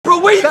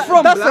where you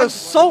from, That's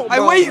assault,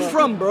 bro. Where you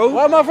from, bro?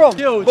 Where am I from?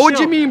 Chill, What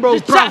do you mean, bro? Yo,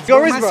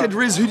 Rizz, I said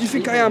Rizz, who do you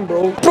think I am,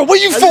 bro? Bro, where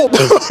you from?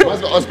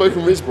 Man's got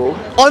unspoken Rizz, bro.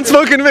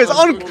 Unspoken Rizz.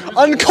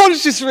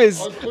 Unconscious Rizz.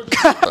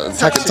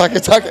 Tack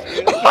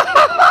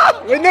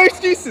it. With no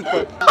excuses,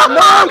 bro.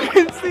 No one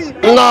can see.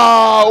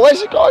 Nah, where's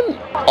she gone?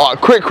 Oh,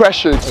 quick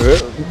question. What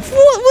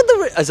the?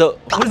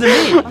 What does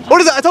it mean?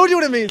 What is it? I told you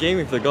what it means. Game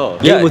with the girl.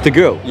 Yeah. Game with the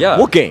girl. Yeah.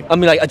 What game? I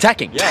mean, like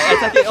attacking. Yeah,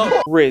 attacking.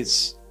 Oh.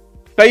 Rizz.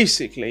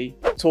 Basically,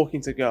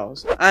 talking to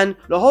girls. And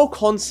the whole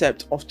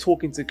concept of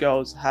talking to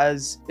girls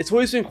it's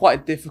always been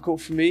quite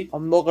difficult for me.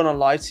 I'm not gonna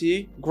lie to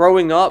you.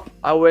 Growing up,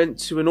 I went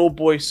to an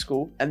all-boys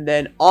school. And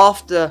then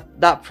after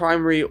that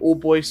primary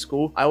all-boys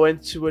school, I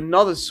went to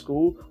another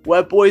school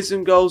where boys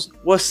and girls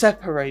were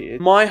separated.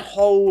 My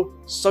whole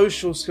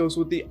social skills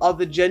with the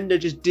other gender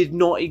just did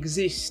not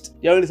exist.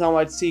 The only time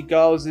I'd see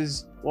girls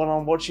is when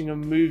I'm watching a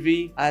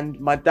movie and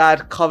my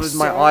dad covers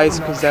my eyes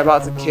because they're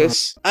about to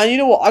kiss. And you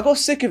know what? I got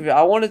sick of it.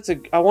 I wanted to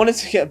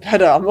get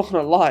better. I'm not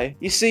gonna lie.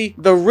 You see,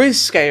 the Rizz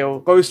scale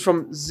goes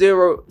from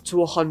 0 to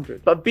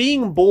 100. But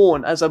being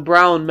born as a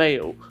brown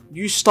male,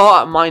 you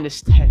start at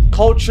 -10.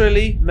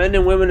 Culturally, men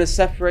and women are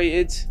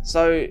separated,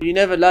 so you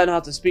never learn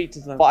how to speak to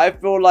them. But I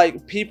feel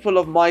like people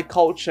of my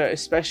culture,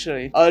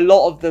 especially, a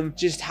lot of them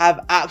just have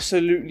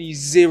absolutely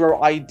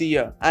zero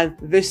idea. And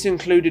this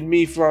included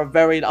me for a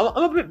very...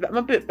 I'm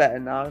a bit better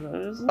now.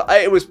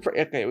 It was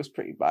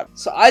pretty bad.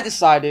 So I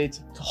decided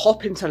to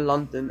hop into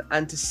London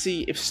and to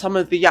see if some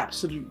of the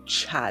absolute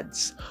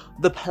chads,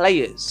 the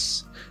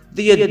players,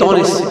 the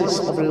Adonises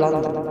of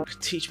London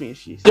could teach me a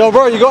few. Yo,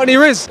 bro, you got any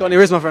Rizz? Got any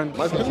Rizz, my friend?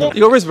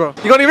 You got Rizz, bro?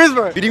 You got any Rizz,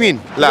 bro? What do you mean?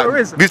 Like,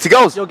 Rizz? beauty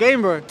girls? Your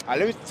game, bro.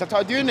 Let me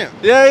start doing it.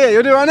 Yeah,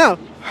 you'll do it right now.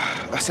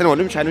 I said, no, let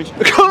me try.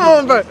 Come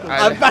on, bro.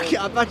 I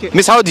back it.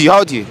 Miss, how old are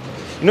you?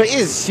 You know, it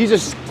is. She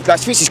just, like,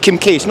 she thinks she's Kim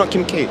K. She's not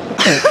Kim K.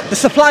 The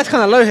supply's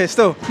kind of low here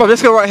still. Bro,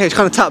 let's go right here. It's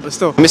kind of tap, but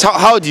still. Miss,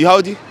 how old are you?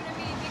 Gosh,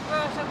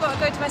 I've got to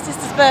go to my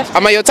sister's birthday.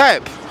 Am I your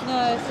type?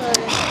 No,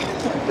 sorry.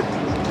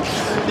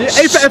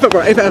 Yeah, A for effort,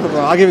 bro.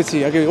 I'll give it to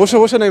you. What's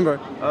your name,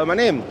 bro? My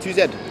name,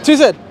 2Z.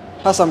 2Z.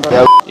 Hassan, bro.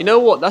 Yeah. You know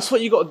what? That's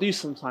what you got to do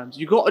sometimes.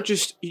 You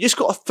just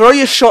got to throw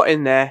your shot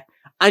in there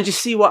and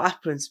just see what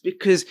happens,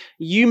 because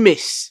you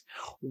miss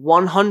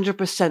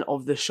 100%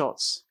 of the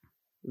shots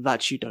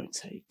that you don't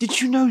take.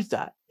 Did you know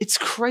that? It's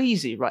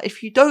crazy, right?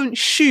 If you don't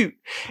shoot,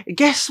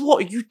 guess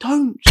what? You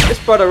don't. This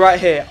brother right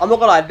here, I'm not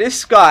gonna lie,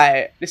 this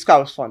guy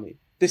was funny.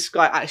 This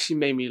guy actually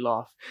made me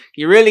laugh.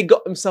 He really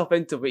got himself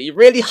into it. He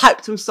really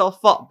hyped himself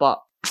up,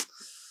 but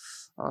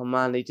oh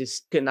man, he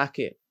just couldn't hack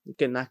it. He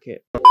couldn't hack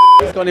it.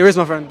 Got any Rizz,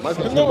 my friend? Man's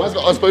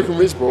got unspoken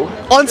Rizz, bro.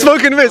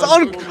 Unspoken Rizz,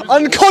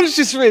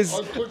 unconscious Rizz.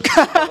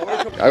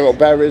 I got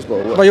bad Rizz,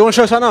 bro. But you want to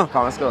show us right now? Come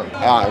on, let's go.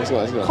 Alright, let's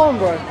go. Come on,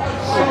 bro.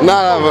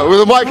 Nah, but with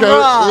the mic,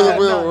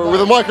 with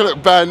the mic, I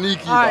look bad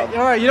neaky, bro.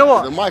 Alright, you know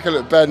what? The mic, I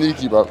look bad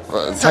neaky, bro.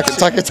 Tack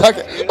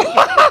it.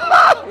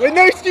 With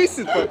no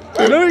excuses, bro.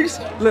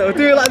 Look,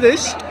 do it like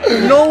this.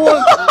 No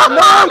one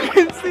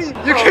can see.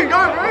 You can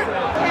go,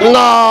 bro.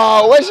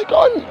 Nah, where's she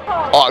gone?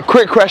 Oh,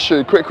 quick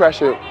question.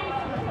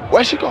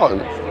 Where's she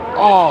gone?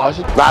 Oh,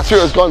 nah,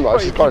 sweet was gone, bro.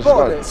 She's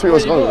gone. Sweet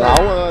was gone.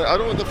 Nah, I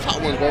don't want the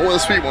fat one, bro. I want the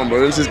sweet one,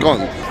 bro. This is gone.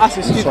 That's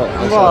excuse me.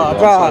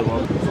 Bro.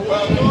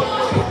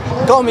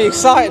 Got me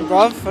excited,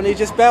 bruv, and he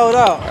just bailed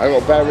out. I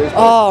got bad Rizz, bro.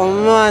 Oh,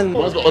 man.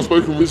 Man's got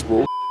unspoken Rizz,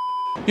 bro.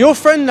 Your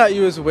friend that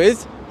you was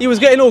with, he was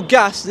getting all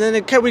gassed, and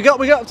then we got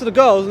up to the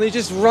girls, and he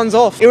just runs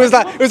off. It was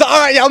like,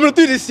 alright, yeah, I'm gonna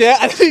do this, yeah,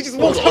 and then he just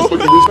walks over.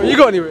 You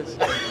got any Rizz?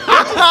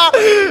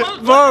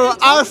 Bro,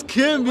 ask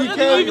him. He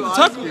can't even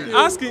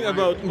Asking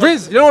about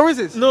Rizz. You know what Rizz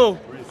is? No.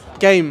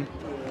 Game.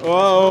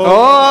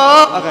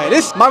 Oh. Okay,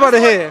 this my brother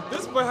here.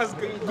 This boy has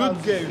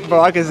good game.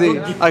 Bro, I can see.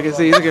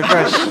 He's looking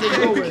fresh.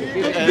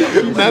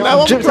 Man, I'm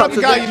a private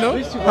guy, you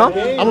know? Huh?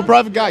 I'm a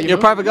private guy, You're a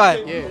private guy?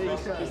 Yeah.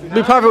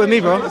 Be private with me,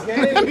 bro.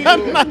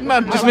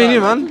 Nah. Just me and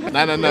you, man.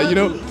 Nah, you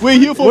know, we're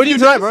here for What do you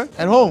do tonight, bro?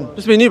 At home.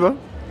 Just me and you, bro.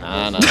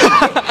 Nah.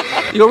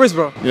 You got Rizz,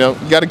 bro? You know,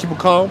 you gotta keep it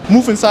calm,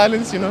 move in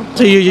silence, you know?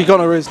 So you got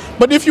no Rizz?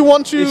 But if you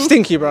want to... It's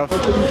stinky, bro.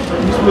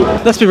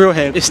 Let's be real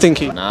here. It's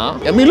stinky. Nah.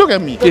 I mean, look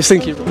at me. It's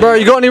stinky. Bro,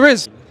 you got any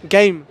Rizz?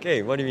 Game.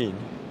 Game? What do you mean?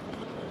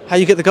 How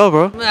you get the girl,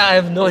 bro? Nah, I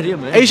have no idea,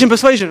 man. Asian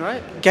persuasion,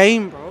 right?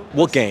 Game, bro.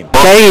 What game?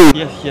 Game.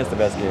 He has the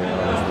best game,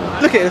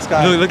 honestly. Look at this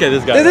guy. Look at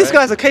this guy. This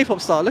guy's a K-pop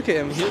star. Look at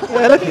him.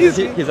 Yeah, look at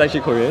He's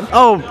actually Korean.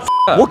 Oh,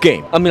 what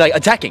game? I mean, like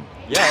attacking.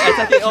 Yeah,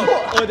 attacking.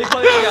 Oh, they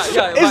call it.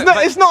 Yeah.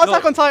 It's not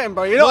Attack on Titan,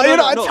 bro. You're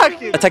not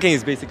attacking. Attacking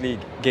is basically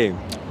game.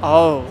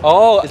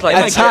 Oh, it's like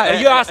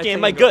attack. you're asking,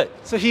 am I good?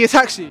 So he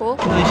attacks you.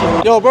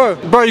 Yo,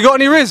 bro, you got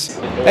any Rizz?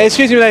 Hey,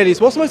 excuse me, ladies.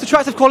 What's the most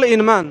attractive quality in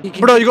a man?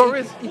 Bro, you got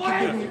Rizz?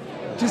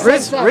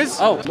 Rizz?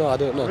 Oh, no, I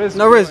don't know.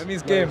 No Rizz. It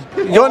means game.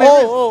 You got any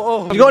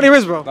Rizz? You got any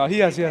Rizz, bro? No, he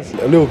has.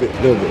 A little bit.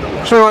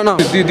 Show me right now.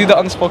 Do the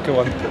unspoken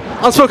one.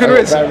 Unspoken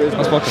Rizz.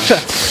 Unspoken.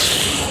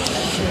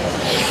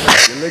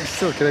 Your legs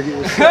still, can I get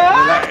your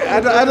snap? I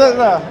don't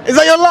know. Is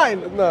that your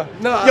line? No.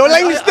 Your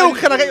legs still,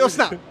 can I get your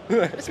snap?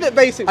 It's a bit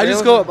basic. I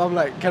just go up, I'm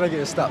like, can I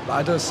get a snap? But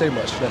I don't say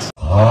much.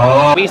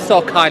 We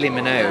saw Kylie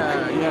Minogue.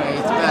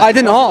 I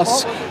didn't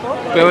ask.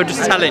 We were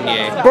just telling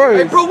you.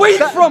 Bro, where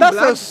you from, That's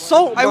blood?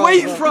 assault, Hey, bro. where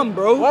you from,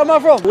 bro? Where am I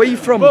from? Where you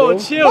from, bro?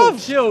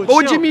 Chill.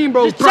 What do you mean,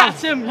 bro? Just chat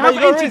to him. Have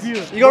an interview.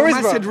 You got I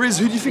Rizz, bro? said Rizz,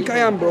 who do you think I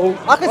am, bro?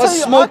 I can tell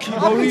you. Smokey, I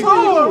bro. can tell you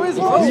got Rizz,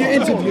 bro. Who you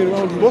interviewing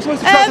around here? What's the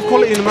most attractive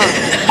quality in a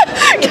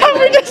man?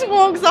 Cameron just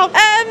walks off.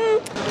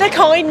 The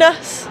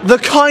kindness. The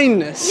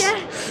kindness.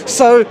 Yes.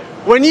 So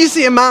when you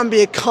see a man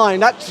being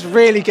kind, that just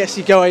really gets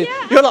you going.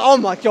 Yeah. You're like, oh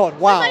my god,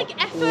 wow. Make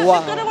effort. Wow.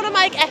 They've got to want to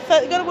make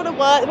effort. They've got to want to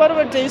work. They've got to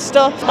want to do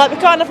stuff. Like the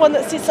kind of one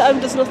that sits at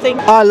home does nothing.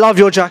 I love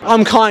your jacket.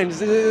 I'm kind.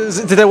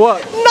 Did it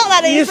work? Not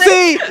that easy. You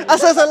see,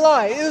 that's a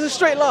lie. It was a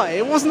straight lie.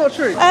 It was not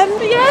true. But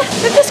yeah,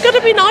 they've just got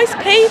to be nice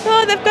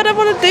people. They've got to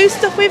want to do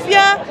stuff with you.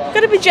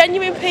 Got to be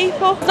genuine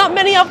people. There's not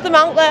many of them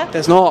out there.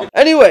 There's not.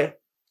 Anyway,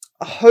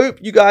 I hope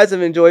you guys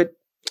have enjoyed.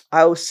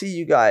 I will see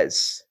you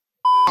guys.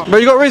 Bro,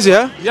 you got Rizz,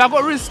 yeah? Yeah, I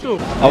got Rizz still.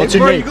 What's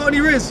your Bro, name? you got any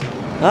Rizz?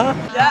 Huh?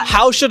 Yeah.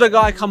 How should a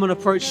guy come and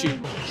approach you?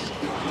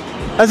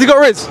 Has he got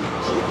Rizz?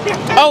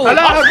 Oh, I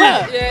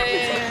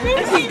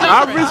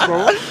have Rizz,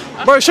 bro.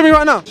 Bro, show me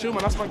right now. Chill,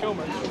 man. That's my girl,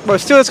 man. Bro,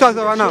 steal this guy's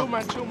right now.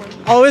 Chill, man.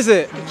 Oh, is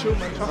it? Chill,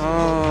 man. Oh,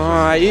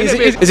 alright.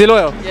 Is he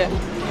loyal? Yeah.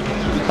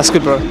 That's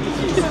good, bro.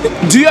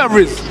 Do you have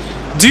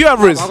Rizz? Do you have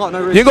Rizz? I got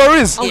no Rizz. You got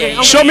Rizz?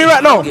 Yeah. Show me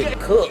right now.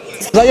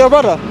 Is that your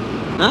brother?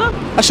 Huh?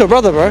 That's your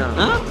brother, bro.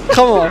 Huh?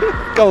 Come on.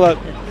 Come on.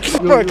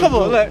 Bro, come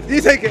on. Look,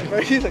 you take it, bro.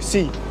 You take it.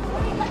 See,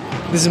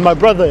 this is my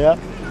brother, yeah?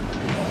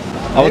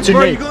 What's your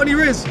Bro, name? you got any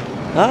Rizz?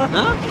 Huh?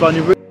 Got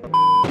any Rizz?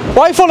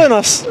 Why are you following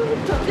us?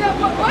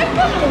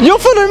 You're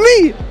following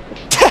me.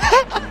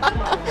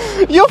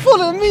 You're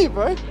following me,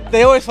 bro.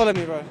 They always follow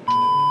me, bro.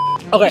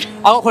 Okay,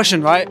 I got a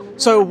question, right?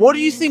 So what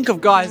do you think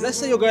of guys? Let's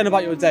say you're going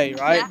about your day,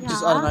 right?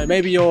 Just, I don't know,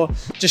 maybe you're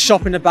just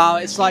shopping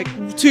about. It's like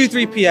 2,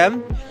 3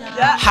 p.m.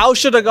 Yeah. How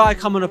should a guy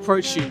come and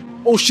approach you?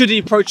 Or should he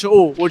approach at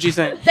all? What do you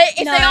think? If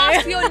they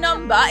ask for your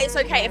number, it's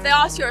okay. If they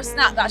ask for a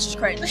snap, that's just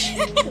cringe.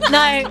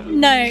 No,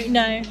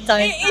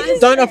 don't.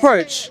 Don't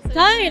approach.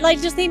 Don't,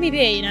 like, just leave me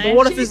be, you know? But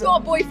what if She's it's,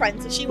 got a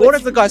boyfriend, so she would. what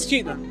if the guy's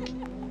cute then?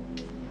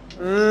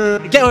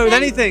 Get away with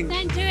anything.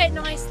 Then do it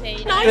nicely.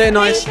 Do it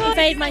nice.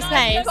 Invade my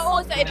space. But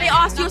also, if they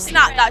ask for your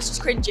snap, that's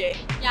just cringy.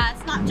 Yeah,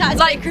 Snapchat.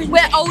 Like,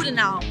 we're older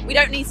now. We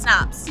don't need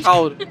snaps. How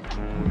old?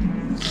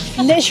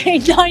 Literally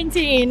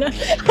 19.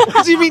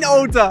 What do you mean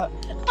older?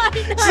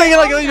 So you're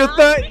like you're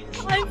 30.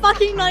 I'm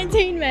fucking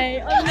 19,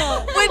 mate. I'm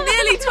not. We're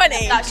nearly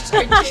 20. That's just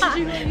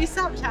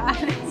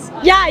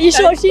cringy. Yeah, you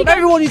sure she But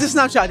everyone uses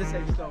Snapchat. Just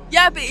say stop.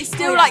 Yeah, but it's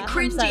still like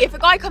cringy. 100%. If a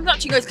guy comes up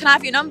to you and goes, "Can I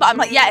have your number?" I'm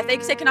like, "Yeah." If they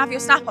say, "Can I have your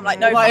snap?" I'm like,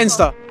 "No." Like fuck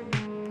off."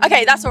 Insta.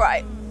 Okay, that's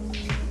alright.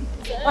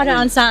 I don't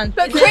understand.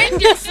 But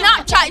cringe and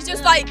Snapchat is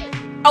just like,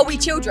 "Are we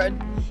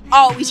children?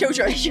 Are we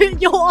children?"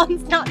 You're on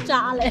Snapchat,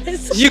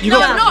 Alice. You No,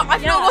 got I'm not.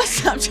 I've not got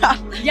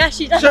Snapchat. Yeah,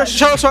 she does.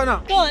 Show us right now.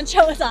 Go on,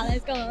 show us,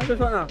 Alice. Go on. Show us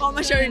right now. What am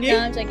I showing you? No,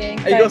 I'm joking.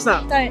 Hey, you got a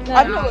snap? Don't. No.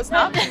 I've not got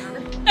Snap.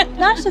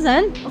 No, she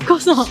doesn't. Of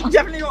course not.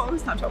 Definitely not on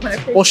Snapchat.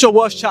 Whenever. What's your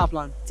worst chat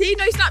line? See,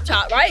 no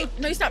Snapchat, right?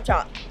 No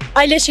Snapchat.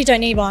 I literally don't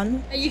need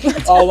one.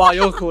 Oh wow,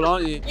 you're cool,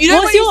 aren't you? You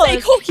know when you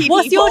say cocky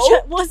people.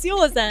 What's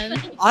yours then?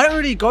 I don't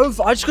really go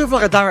for. I just go for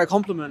like a direct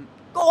compliment.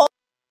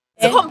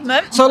 It's a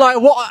compliment. So like,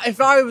 what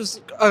if I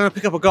was gonna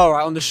pick up a girl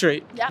right on the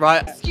street, Yeah.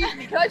 right? Excuse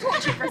me, can I talk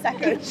to you for a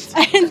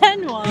second? And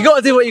then what? You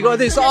gotta do what you gotta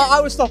do. So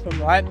I would stop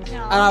him, right?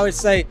 And I would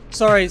say,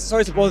 sorry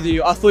to bother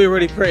you. I thought you were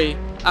really pretty.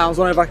 And I was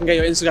wondering if I can get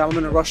your Instagram. I'm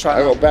in a rush right I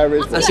now. got bare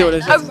Rizz. And see what it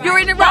is. Oh, you're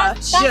in a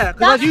rush. Yeah,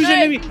 because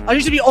I'd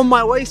usually be on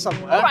my way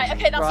somewhere. Alright,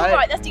 okay, that's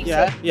alright, that's decent.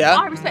 Yeah, yeah.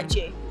 I respect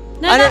you.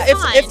 No, And that's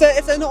fine.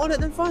 if they're not on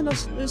it, then fine.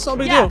 It's not a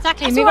big yeah, deal.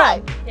 exactly. That's Move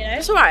alright. on. You know.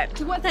 It's alright.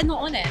 So what if they're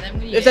not on it?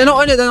 Then If they're not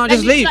on it, then I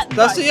just you leave. let them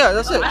That's go. it. Yeah,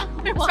 that's it.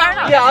 Fair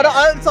enough. Yeah, I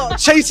don't start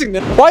chasing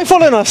them. Why are you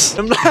following us?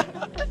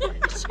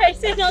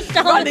 Chasing us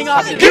down. Running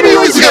after Give me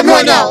your Instagram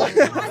right now.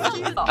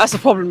 That's the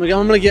problem. I'm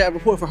gonna get a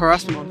report for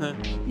harassment on here.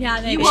 Yeah,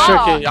 maybe. You It's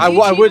are. tricky. I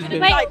would be.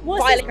 Wait,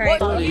 what's this grade?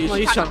 Violent. No,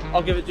 you try.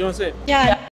 I'll give it. Do you want to see it? Yeah.